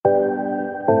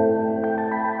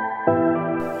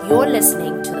You're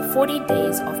listening to the 40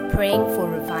 Days of Praying for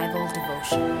Revival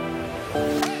devotion.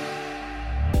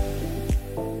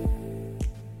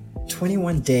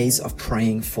 21 days of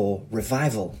praying for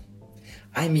revival.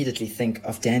 I immediately think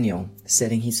of Daniel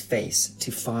setting his face to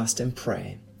fast and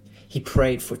pray. He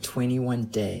prayed for 21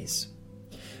 days.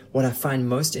 What I find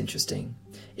most interesting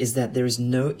is that there is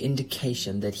no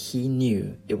indication that he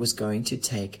knew it was going to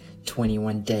take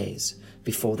 21 days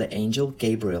before the angel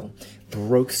Gabriel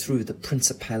broke through the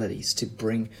principalities to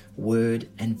bring word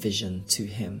and vision to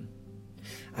him.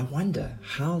 I wonder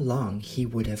how long he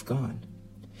would have gone.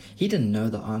 He didn't know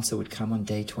the answer would come on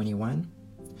day 21.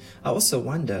 I also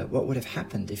wonder what would have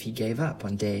happened if he gave up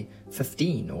on day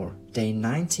 15 or day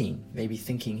 19, maybe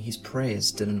thinking his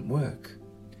prayers didn't work.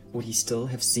 Would he still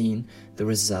have seen the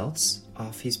results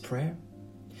of his prayer?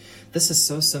 This is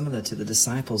so similar to the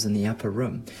disciples in the upper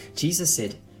room. Jesus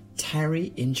said,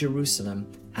 "Tarry in Jerusalem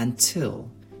until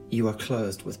you are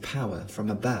clothed with power from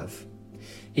above."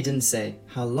 He didn't say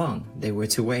how long they were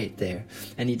to wait there,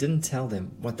 and he didn't tell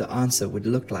them what the answer would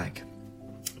look like.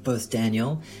 Both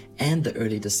Daniel and the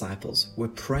early disciples were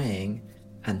praying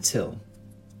until.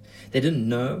 They didn't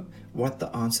know what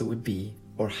the answer would be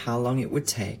or how long it would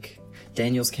take.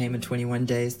 Daniel's came in 21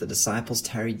 days, the disciples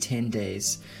tarried 10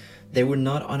 days. They were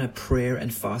not on a prayer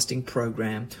and fasting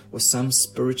program or some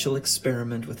spiritual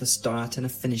experiment with a start and a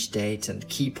finish date and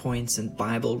key points and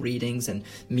Bible readings and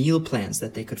meal plans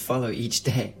that they could follow each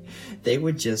day. They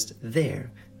were just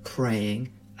there,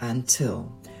 praying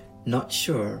until, not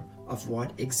sure of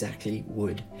what exactly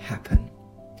would happen.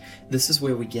 This is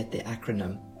where we get the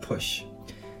acronym PUSH.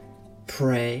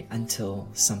 Pray until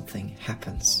something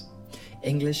happens.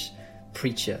 English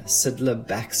preacher Sidler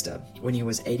Baxter, when he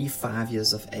was 85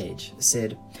 years of age,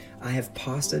 said, "I have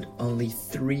pastored only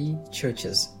 3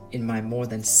 churches in my more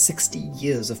than 60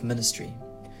 years of ministry.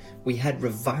 We had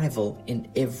revival in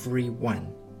every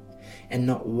one, and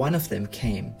not one of them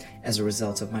came as a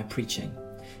result of my preaching.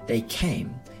 They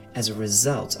came as a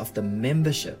result of the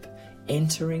membership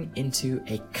entering into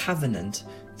a covenant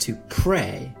to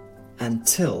pray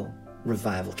until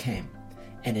revival came."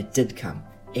 And it did come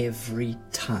every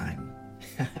time.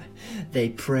 They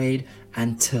prayed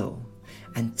until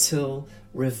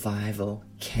revival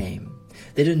came.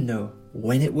 They didn't know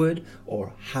when it would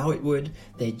or how it would.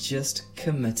 They just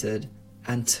committed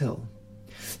until.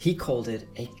 He called it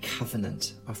a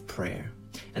covenant of prayer.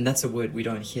 And that's a word we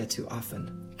don't hear too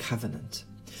often, covenant.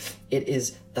 It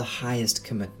is the highest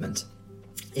commitment.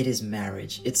 It is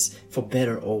marriage. It's for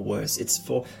better or worse. It's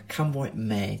for come what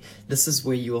may. This is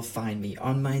where you will find me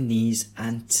on my knees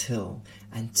until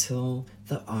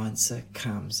the answer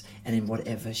comes, and in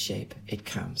whatever shape it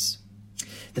comes.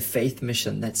 The faith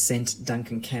mission that sent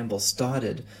Duncan Campbell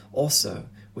started also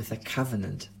with a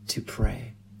covenant to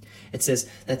pray. It says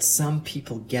that some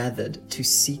people gathered to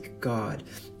seek God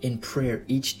in prayer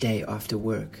each day after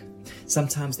work.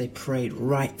 Sometimes they prayed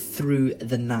right through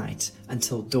the night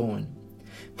until dawn.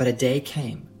 But a day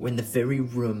came when the very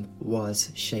room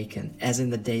was shaken, as in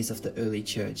the days of the early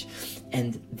church,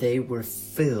 and they were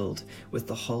filled with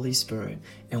the Holy Spirit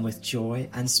and with joy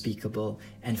unspeakable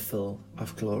and full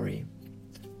of glory.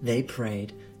 They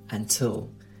prayed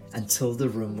until the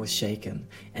room was shaken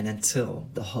and until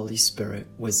the Holy Spirit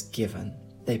was given.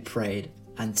 They prayed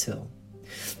until.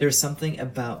 There is something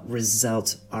about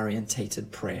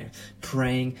result-orientated prayer,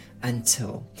 praying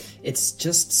until. It's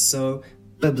just so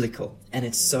biblical, and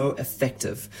it's so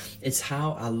effective. It's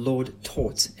how our Lord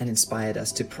taught and inspired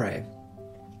us to pray.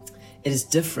 It is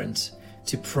different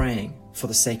to praying for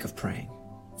the sake of praying.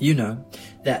 You know,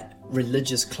 that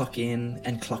religious clock in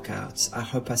and clock out. I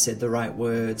hope I said the right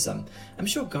words. I'm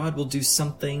sure God will do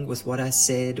something with what I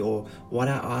said or what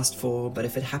I asked for, but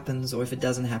if it happens or if it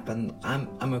doesn't happen,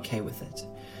 I'm okay with it.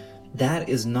 That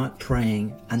is not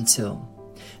praying until.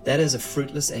 That is a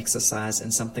fruitless exercise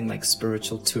and something like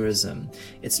spiritual tourism.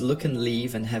 It's look and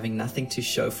leave and having nothing to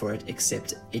show for it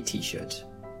except a t-shirt.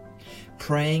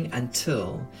 Praying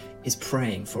until is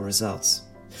praying for results.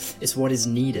 It's what is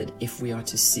needed if we are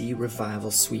to see revival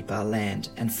sweep our land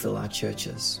and fill our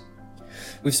churches.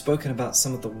 We've spoken about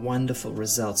some of the wonderful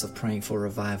results of praying for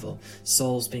revival,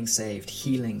 souls being saved,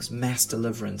 healings, mass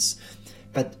deliverance,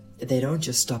 but they don't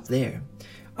just stop there.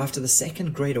 After the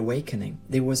Second Great Awakening,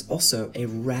 there was also a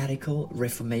radical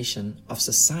reformation of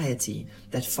society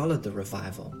that followed the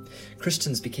revival.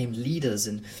 Christians became leaders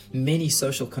in many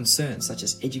social concerns such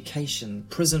as education,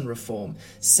 prison reform,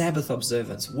 Sabbath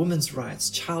observance, women's rights,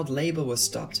 child labor was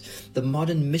stopped. The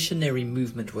modern missionary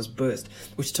movement was birthed,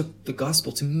 which took the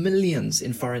gospel to millions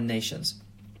in foreign nations.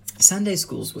 Sunday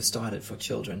schools were started for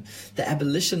children. The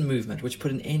abolition movement, which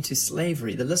put an end to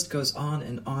slavery. The list goes on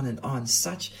and on and on.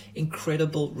 Such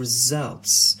incredible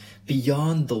results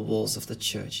beyond the walls of the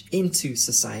church, into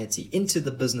society, into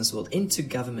the business world, into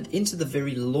government, into the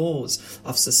very laws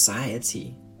of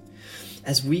society.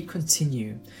 As we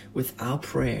continue with our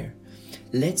prayer,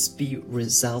 let's be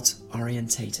result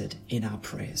orientated in our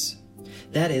prayers.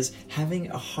 That is, having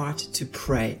a heart to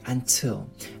pray until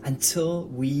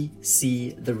we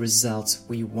see the results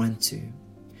we want to.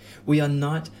 We are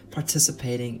not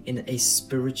participating in a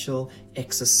spiritual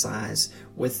exercise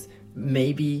with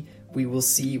maybe we will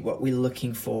see what we're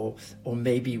looking for, or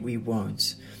maybe we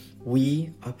won't.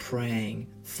 We are praying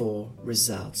for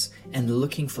results and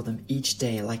looking for them each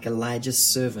day, like Elijah's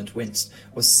servant was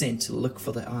sent to look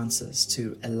for the answers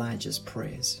to Elijah's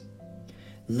prayers.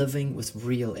 Living with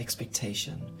real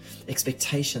expectation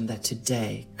that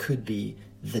today could be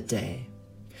the day.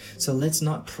 So let's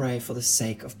not pray for the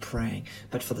sake of praying,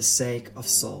 but for the sake of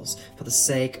souls, for the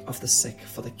sake of the sick,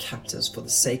 for the captives, for the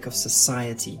sake of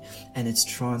society and its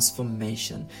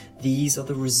transformation. These are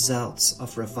the results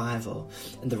of revival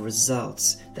and the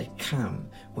results that come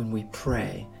when we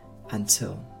pray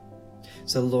until.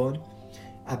 So Lord,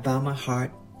 I bow my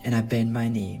heart and I bend my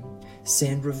knee.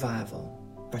 Send revival,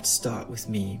 but start with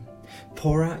me.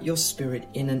 Pour out your Spirit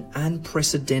in an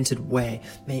unprecedented way.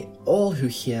 May all who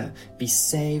hear be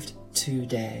saved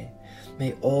today.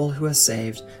 May all who are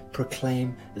saved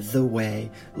proclaim the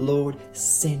way. Lord,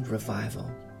 send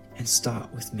revival and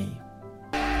start with me.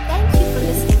 Thank you for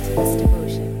listening to this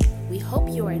devotion. We hope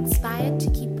you are inspired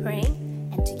to keep praying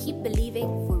and to keep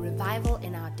believing for revival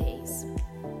in our days.